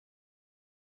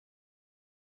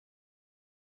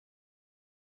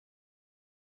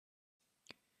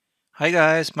Hi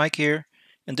guys, Mike here.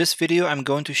 In this video I'm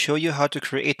going to show you how to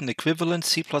create an equivalent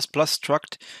C++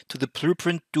 struct to the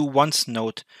Blueprint DoOnce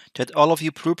node that all of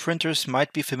you blueprinters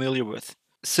might be familiar with.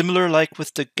 Similar like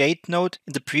with the gate node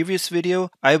in the previous video,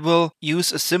 I will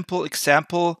use a simple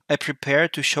example I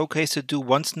prepared to showcase the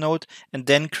DoOnce node and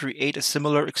then create a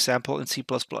similar example in C++.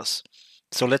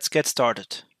 So let's get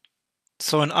started.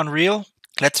 So in Unreal,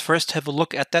 let's first have a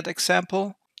look at that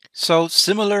example. So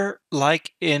similar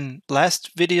like in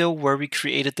last video where we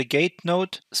created the gate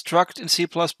node struct in C++,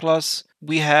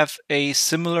 we have a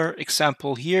similar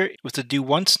example here with the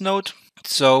DoOnce node.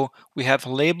 So we have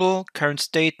a label, current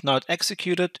state not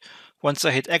executed. Once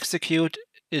I hit execute,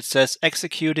 it says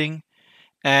executing.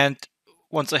 And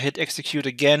once I hit execute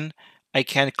again, I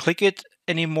can't click it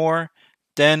anymore.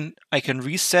 Then I can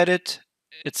reset it.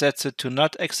 It sets it to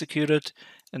not executed.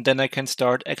 And then I can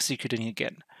start executing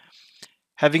again.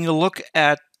 Having a look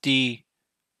at the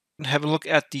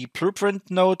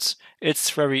blueprint nodes, it's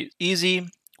very easy.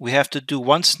 We have to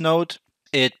DoOnce node.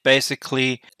 It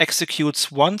basically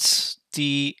executes once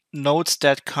the nodes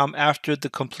that come after the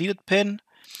completed pin,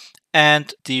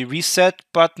 and the reset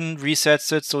button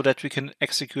resets it so that we can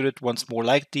execute it once more.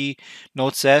 Like the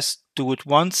node says, do it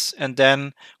once, and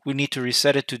then we need to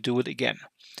reset it to do it again.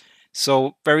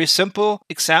 So very simple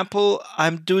example.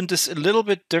 I'm doing this a little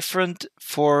bit different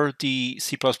for the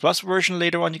C++ version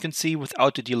later on, you can see,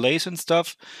 without the delays and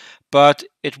stuff, but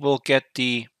it will get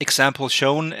the example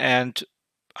shown and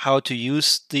how to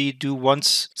use the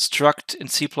DoOnce struct in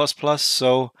C++.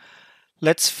 So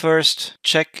let's first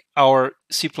check our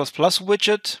C++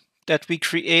 widget that we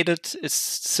created. It's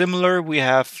similar. We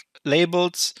have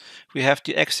labels, we have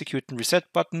the execute and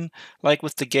reset button, like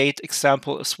with the gate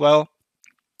example as well,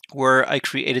 where I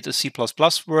created a C++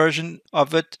 version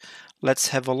of it. Let's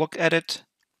have a look at it.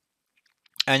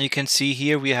 And you can see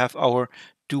here we have our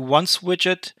DoOnce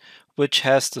widget, which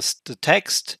has the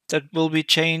text that will be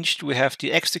changed. We have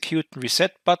the execute and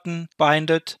reset button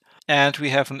binded, and we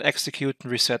have an execute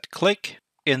and reset click.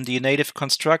 In the native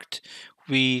construct,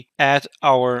 we add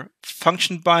our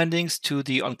function bindings to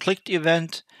the onClicked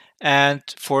event. And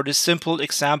for this simple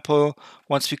example,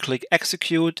 once we click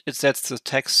execute, it sets the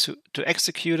text to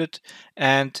executed,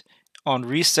 and on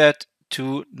reset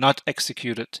to not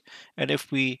executed. And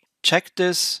if we check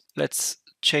this, let's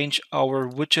change our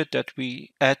widget that we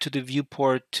add to the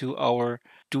viewport to our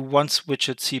DoOnce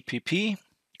widget CPP,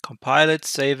 compile it,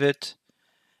 save it,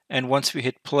 and once we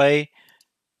hit play,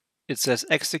 it says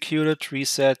executed,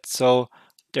 reset, so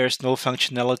there's no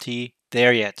functionality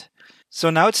there yet. So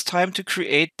now it's time to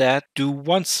create that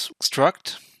DoOnce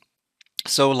struct.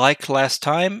 So like last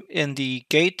time in the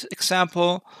gate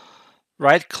example,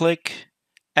 right click,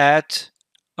 add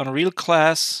Unreal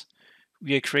class.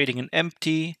 We are creating an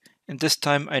empty, and this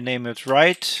time I name it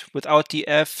right without the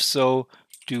F, so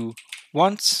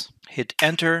DoOnce, hit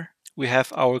enter. We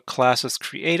have our classes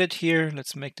created here.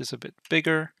 Let's make this a bit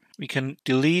bigger. We can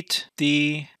delete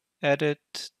the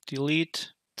edit,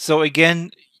 delete. So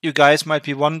again, you guys might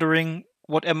be wondering,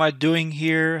 what am I doing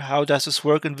here? How does this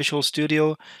work in Visual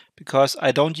Studio? Because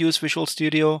I don't use Visual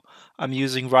Studio, I'm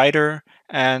using Writer,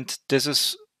 and this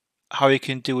is how you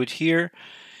can do it here.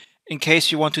 In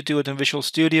case you want to do it in Visual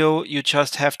Studio, you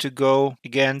just have to go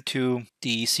again to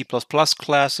the C++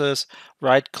 classes,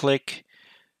 right click,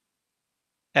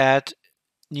 add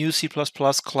new C++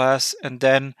 class, and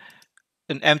then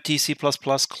an empty C++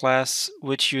 class,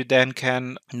 which you then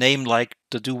can name like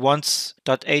the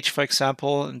DoOnce.h, for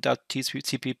example, and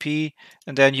 .tcpp,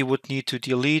 and then you would need to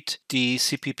delete the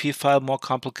CPP file, more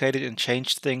complicated, and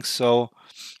change things. So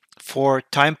for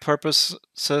time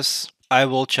purposes, I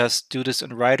will just do this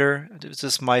in Writer. This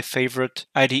is my favorite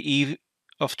IDE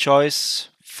of choice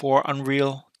for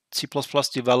Unreal C++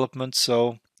 development.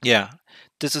 So yeah,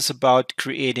 this is about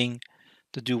creating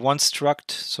the DoOnce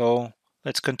struct. So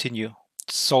let's continue.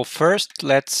 So first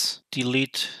let's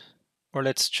delete, or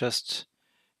let's just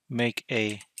make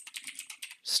a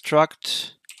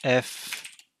struct f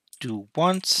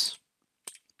DoOnce.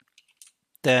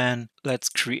 Then let's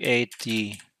create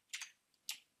the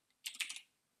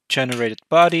generated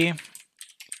body,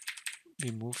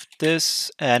 remove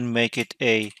this and make it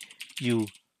a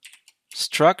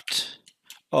uStruct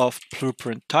of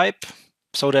blueprint type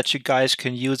so that you guys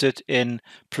can use it in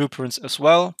blueprints as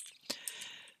well.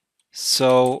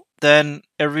 So then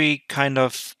every kind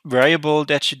of variable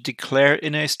that you declare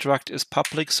in a struct is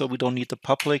public, so we don't need the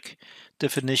public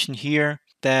definition here.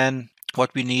 Then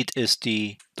what we need is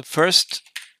the first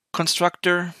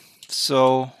constructor.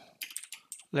 So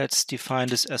let's define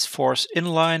this as force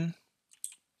inline.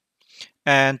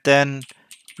 And then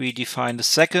we define the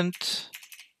second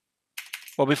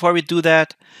Well, before we do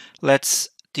that, let's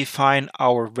define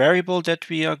our variable that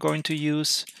we are going to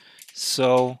use.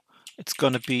 So it's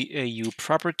going to be a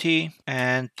UProperty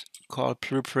and call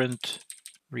Blueprint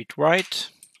read write,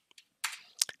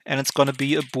 and it's going to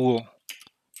be a bool,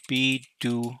 be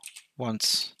do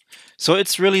once. So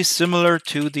it's really similar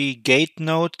to the gate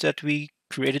node that we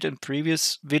created in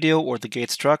previous video, or the gate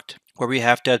struct, where we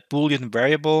have that Boolean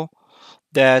variable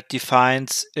that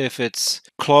defines if it's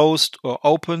closed or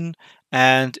open.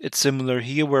 And it's similar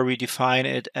here, where we define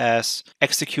it as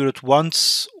executed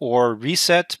once or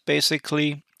reset,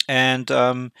 basically. And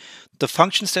the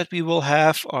functions that we will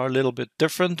have are a little bit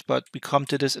different, but we come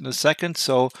to this in a second.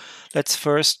 So let's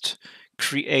first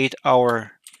create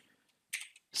our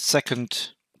second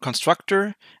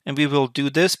constructor, and we will do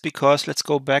this because let's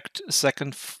go back a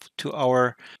second to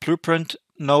our blueprint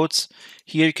nodes.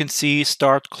 Here you can see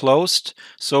start closed.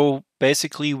 So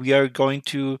basically we are going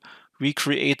to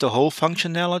recreate the whole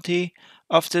functionality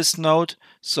of this node.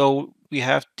 So we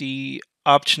have the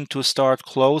option to start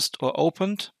closed or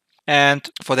opened, and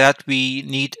for that we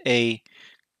need a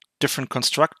different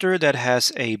constructor that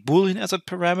has a boolean as a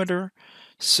parameter.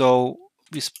 So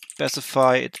we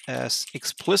specify it as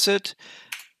explicit.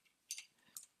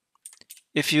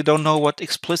 If you don't know what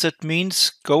explicit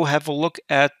means, go have a look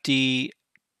at the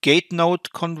gate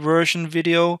node conversion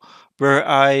video where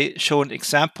I show an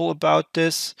example about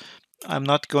this. I'm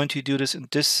not going to do this in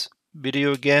this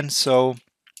video again, so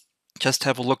just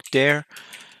have a look there.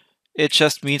 It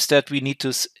just means that we need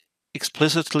to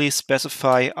explicitly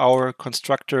specify our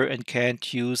constructor and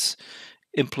can't use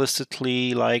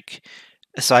implicitly, like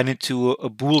assign it to a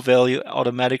bool value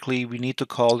automatically. We need to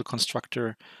call the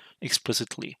constructor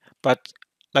explicitly. But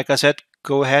like I said,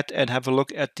 go ahead and have a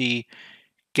look at the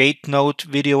gate node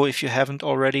video if you haven't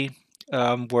already,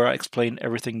 where I explain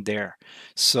everything there.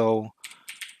 So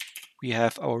we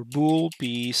have our bool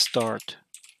be start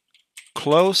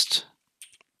closed.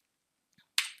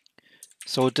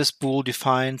 So this bool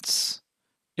defines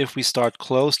if we start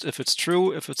closed, if it's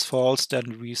true. If it's false,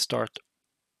 then we start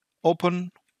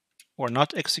open or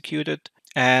not executed.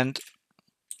 And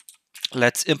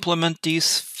let's implement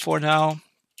these for now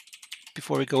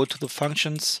before we go to the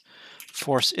functions.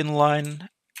 Force inline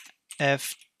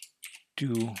f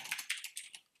do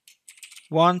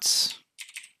once,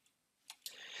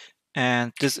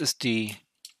 and this is the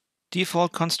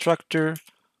default constructor,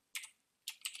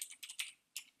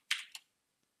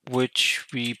 which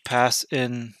we pass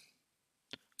in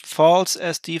false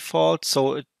as default,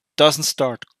 so it doesn't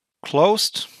start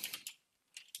closed,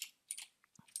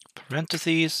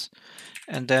 parentheses,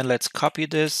 and then let's copy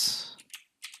this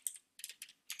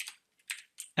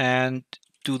and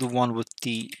do the one with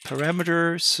the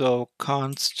parameter. So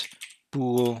const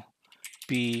bool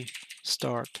be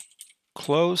start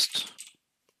closed,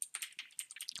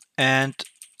 and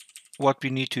what we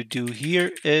need to do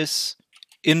here is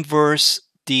inverse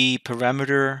the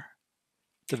parameter,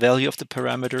 the value of the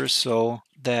parameter, so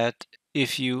that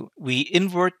if we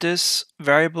invert this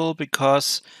variable,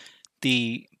 because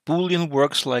the Boolean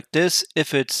works like this: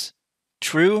 if it's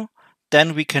true,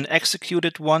 then we can execute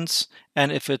it once,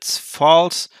 and if it's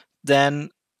false, then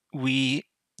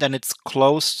it's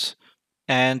closed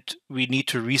and we need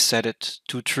to reset it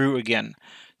to true again.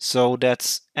 So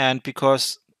and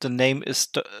because the name is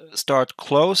start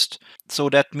closed, so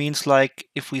that means like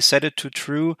if we set it to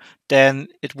true, then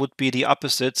it would be the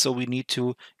opposite, so we need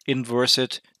to inverse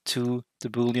it to the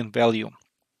Boolean value.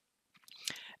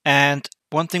 And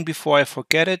one thing before I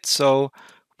forget it, so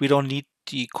we don't need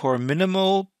the core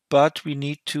minimal, but we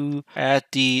need to add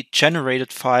the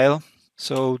generated file.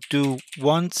 So do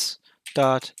once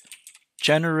dot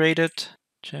generated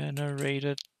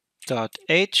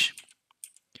h,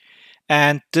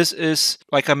 and this is,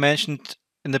 like I mentioned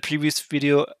in the previous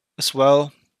video as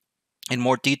well in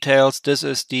more details, this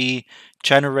is the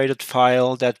generated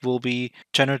file that will be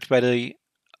generated by the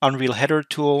Unreal header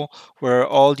tool, where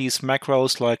all these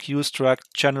macros like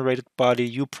ustruct, generated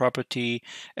body, uProperty,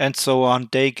 and so on,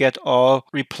 they get all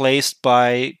replaced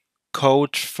by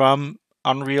code from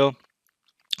Unreal.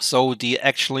 So the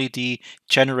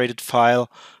generated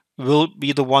file will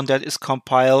be the one that is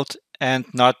compiled and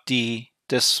not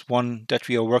this one that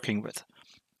we are working with.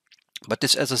 But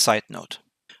this as a side note.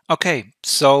 Okay,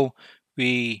 so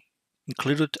we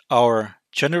included our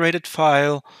generated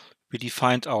file, we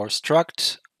defined our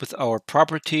struct with our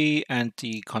property and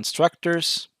the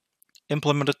constructors,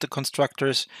 implemented the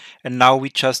constructors, and now we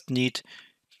just need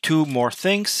two more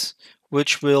things,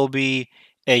 which will be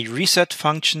a reset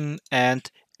function and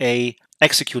a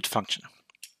execute function.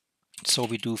 So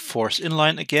we do force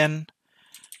inline again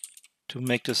to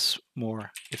make this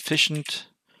more efficient.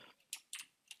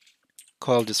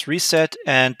 call this reset,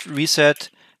 and reset,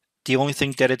 the only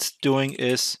thing that it's doing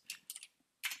is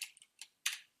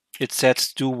it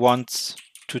sets DoOnce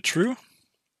to true.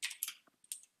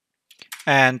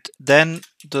 And then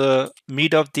the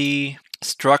meat of the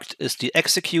struct is the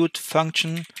execute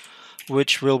function,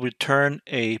 which will return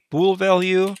a bool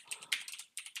value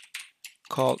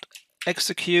called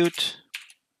execute.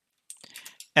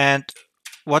 And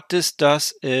what this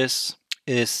does is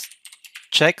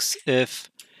checks if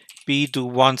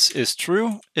DoOnce is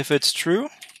true. If it's true,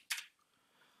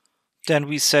 then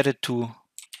we set it to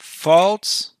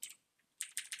false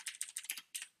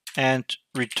and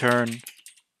return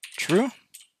true.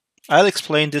 I'll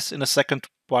explain this in a second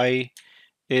why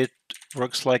it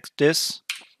works like this.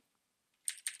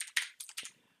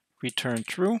 Return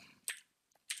true.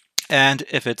 And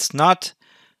if it's not,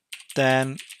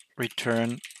 then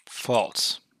return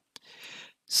false.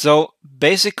 So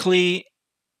basically,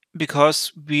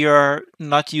 because we are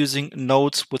not using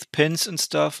nodes with pins and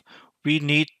stuff, we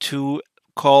need to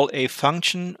call a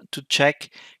function to check,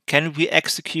 can we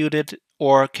execute it,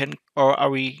 or are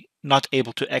we not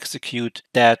able to execute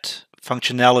that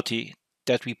functionality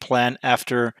that we plan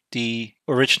after the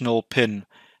original pin.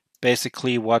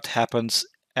 Basically what happens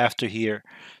after here.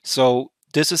 So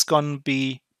this is going to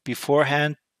be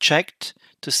beforehand checked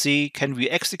to see, can we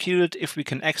execute it? If we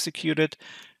can execute it,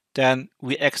 then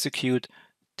we execute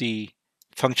the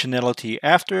functionality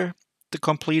after the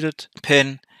completed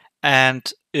pin.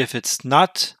 And if it's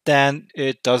not, then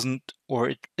it doesn't, or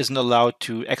it isn't allowed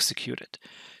to execute it.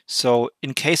 So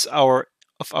in case of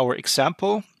our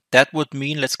example, that would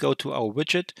mean, let's go to our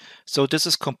widget. So this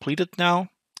is completed now.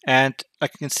 And I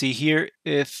can see here,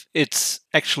 if it's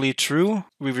actually true,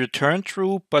 we return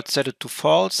true, but set it to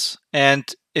false.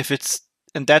 And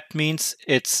that means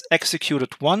it's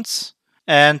executed once.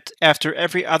 And after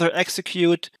every other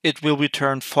execute, it will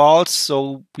return false.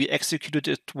 So we executed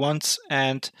it once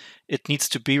and it needs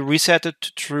to be resetted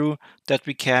to true that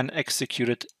we can execute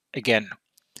it again.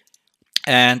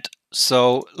 And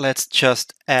so let's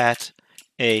just add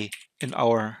in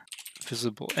our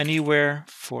visible anywhere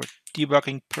for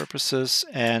debugging purposes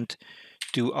and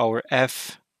do our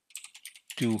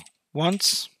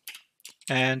DoOnce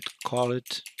and call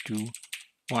it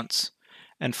DoOnce.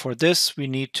 And for this, we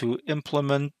need to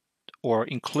implement or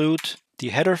include the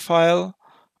header file.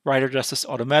 Writer does this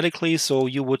automatically, so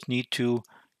you would need to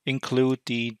include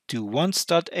the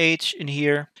DoOnce.h in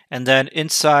here. And then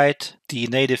inside the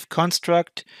native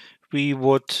construct, we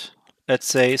would, let's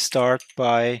say, start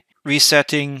by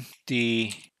resetting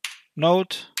the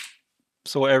node.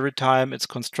 So every time it's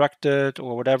constructed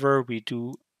or whatever, we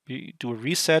do a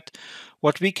reset.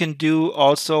 What we can do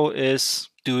also is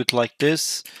do it like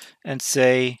this and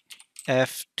say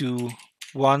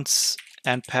fDoOnce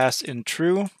and pass in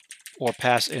true or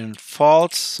pass in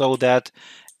false, so that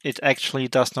it actually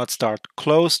does not start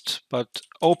closed but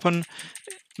open.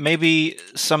 Maybe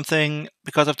something,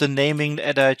 because of the naming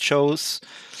that I chose,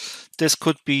 this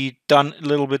could be done a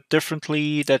little bit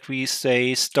differently, that we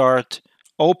say start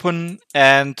open,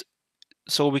 and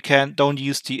so we don't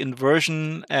use the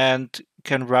inversion and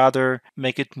can rather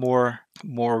make it more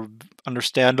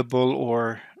understandable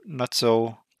or not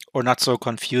so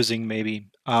confusing maybe.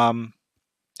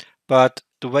 But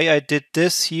the way I did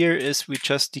this here is we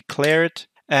just declare it,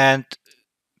 and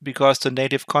because the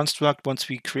native construct, once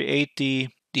we create the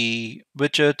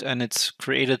widget and it's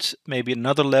created maybe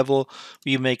another level,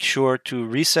 we make sure to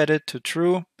reset it to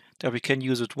true, that we can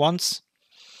use it once.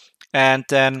 And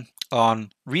then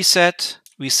on reset,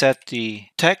 we set the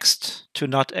text to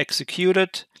not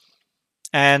executed.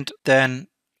 And then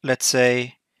let's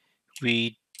say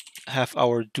we have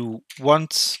our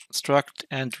DoOnce struct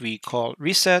and we call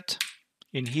reset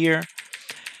in here.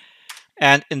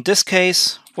 And in this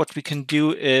case, what we can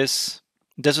do is,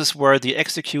 this is where the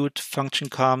execute function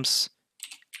comes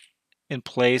in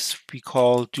place. We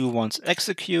call DoOnce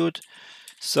execute.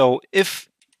 So if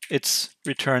it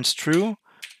returns true,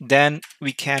 then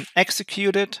we can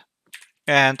execute it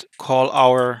and call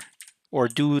or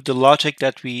do the logic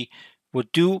that we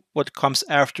would do what comes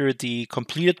after the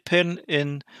completed pin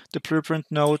in the Blueprint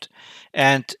node.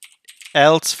 And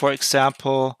else, for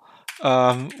example,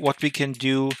 what we can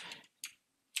do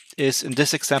is, in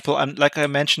this example, like I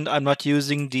mentioned, I'm not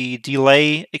using the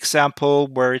delay example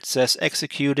where it says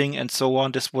executing and so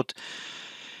on. This would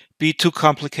be too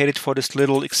complicated for this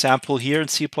little example here in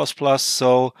C++.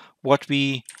 So what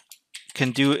we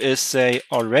can do is say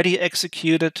already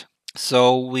executed.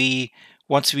 So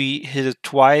once we hit it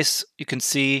twice, you can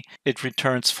see it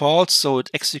returns false. So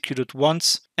it executed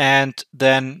once, and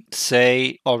then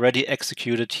say already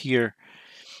executed here.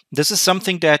 This is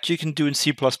something that you can do in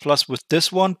C++ with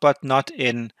this one, but not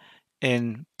in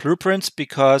Blueprints,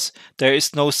 because there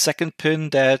is no second pin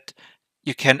that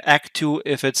you can act to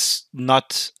if it's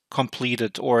not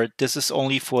completed, or this is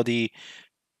only for the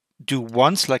do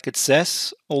once, like it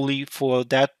says, only for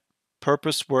that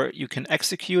purpose where you can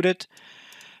execute it,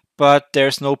 but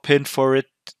there's no pin for it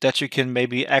that you can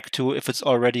maybe act to if it's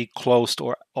already closed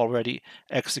or already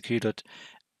executed.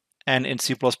 And in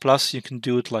C++, you can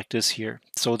do it like this here.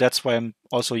 So that's why I'm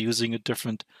also using a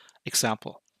different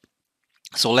example.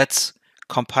 So let's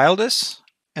compile this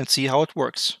and see how it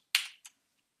works.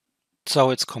 So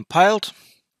it's compiled,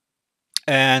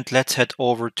 and let's head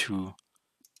over to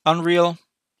Unreal.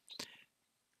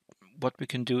 What we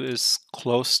can do is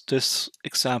close this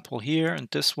example here and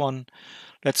this one.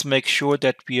 Let's make sure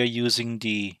that we are using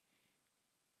the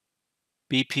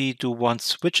BP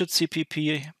DoOnce widget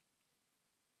CPP.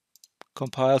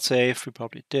 Compile, save, we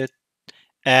probably did.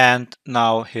 And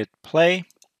now hit play.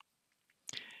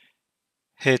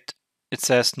 It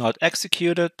says not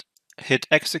executed, hit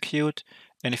execute,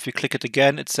 and if you click it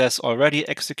again, it says already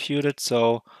executed,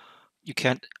 so you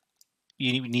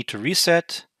need to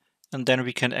reset, and then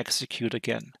we can execute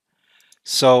again.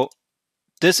 So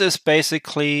this is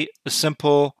basically a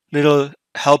simple little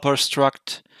helper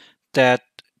struct that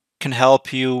can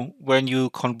help you when you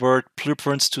convert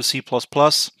blueprints to C++,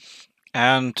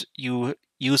 and you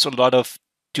use a lot of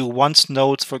DoOnce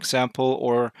nodes, for example,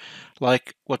 or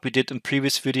like what we did in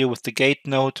previous video with the gate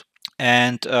node.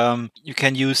 And you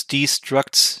can use these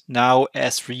structs now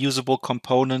as reusable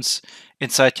components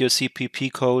inside your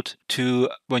CPP code to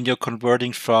when you're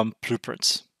converting from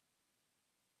blueprints.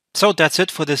 So that's it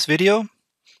for this video.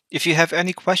 If you have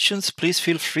any questions, please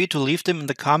feel free to leave them in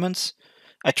the comments.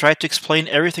 I tried to explain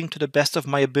everything to the best of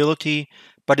my ability,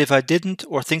 but if I didn't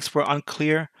or things were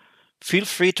unclear, feel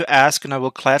free to ask and I will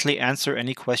gladly answer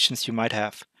any questions you might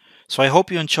have. So I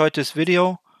hope you enjoyed this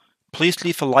video. Please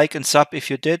leave a like and sub if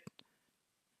you did.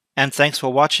 And thanks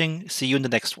for watching. See you in the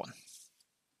next one.